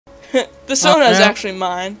The Sona is Okay. actually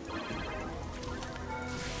mine.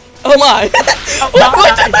 Oh my!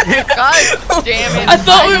 God damn it. I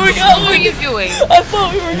thought we were What going! are you doing? I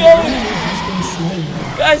thought we were going!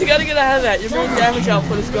 Guys, you gotta get out of that. Your main damage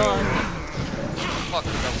output is gone. Fuck.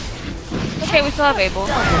 Okay, we still have Abel.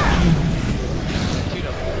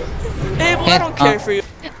 Abel, I don't care for you.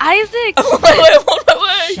 Isaac! I'm on my way, I'm on my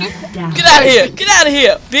way! Get out of here! Get out of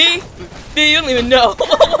here! B, you don't even know.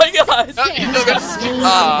 Oh my god! No, you still got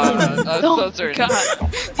I'm so certain.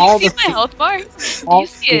 All Do you see my health bar? Do you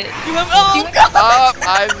see it? You have, oh god!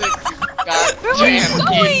 Isaac, you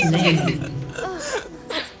god damn.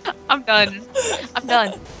 I'm done. I'm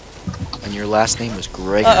done. And your last name was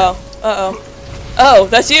Greg. Uh-oh. Oh,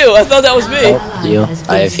 that's you! I thought that was me! You,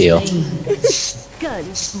 I have heal.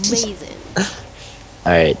 Guns blazing.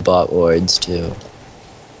 Alright, bot wards too.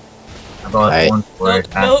 About Alright. one word.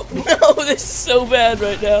 Nope, no, this is so bad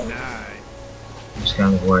right now. I'm just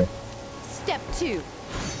gonna word. Step 2.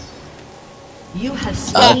 You have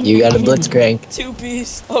Ah, slain you got a an blitzcrank. 2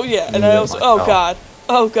 beasts. Oh yeah, and I also, oh god.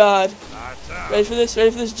 Oh god. Ready for this?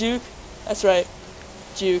 Ready for this juke? That's right.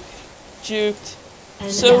 Juke. Juked.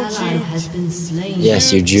 enemy. So An ally juked. has been slain.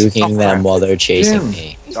 Yes, you're juking them while they're chasing Damn.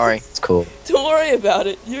 me. Sorry. It's cool. Don't worry about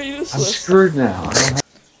it. You're I'm useless. screwed now. I don't have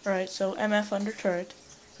Alright, so MF under turret.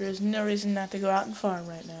 There's no reason not to go out and farm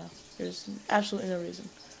right now. There's absolutely no reason.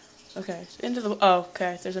 Okay, so into the... Oh,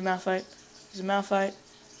 okay, there's a Malphite. There's a Malphite.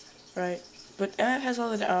 Right. But MF has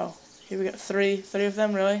all the... Oh, here we got three of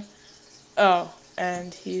them, really? Oh,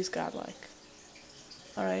 and he's godlike.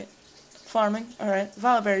 Alright. Farming, alright.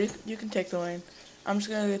 Violet Bear, you can take the lane. I'm just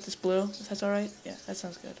gonna get this blue, if that's alright. Yeah, that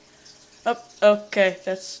sounds good. Oh, okay,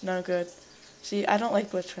 that's no good. See, I don't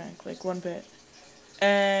like Blitzcrank, like, one bit.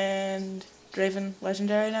 And Draven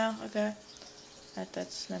legendary now, okay.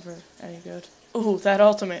 That's never any good. Ooh, that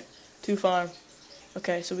ultimate. 2 farm.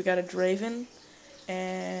 Okay, so we got a Draven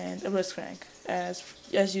and a Blitzcrank,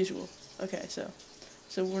 as usual. Okay, so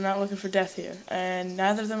we're not looking for death here. And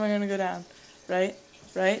neither of them are gonna go down. Right?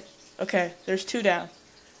 Right? Okay, there's 2 down.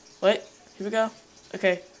 Wait, here we go.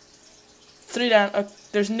 Okay. 3 down.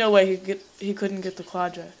 There's no way he couldn't get the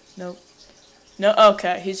Quadra. Nope. No,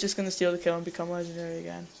 okay, he's just gonna steal the kill and become legendary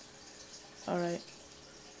again. Alright.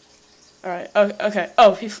 Alright, okay.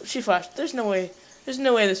 Oh, she flashed. There's no way this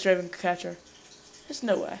Draven could catch her. There's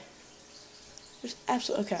no way. There's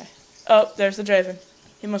absolutely, okay. Oh, there's the Draven.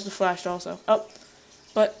 He must have flashed also. Oh,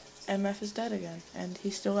 but MF is dead again, and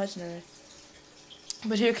he's still legendary.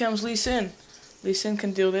 But here comes Lee Sin. Lee Sin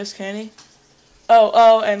can do this, can he?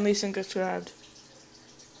 Oh, and Lee Sin gets grabbed.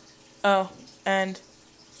 Oh, and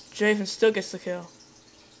Draven still gets the kill.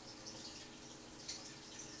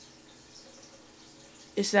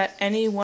 Is that any one?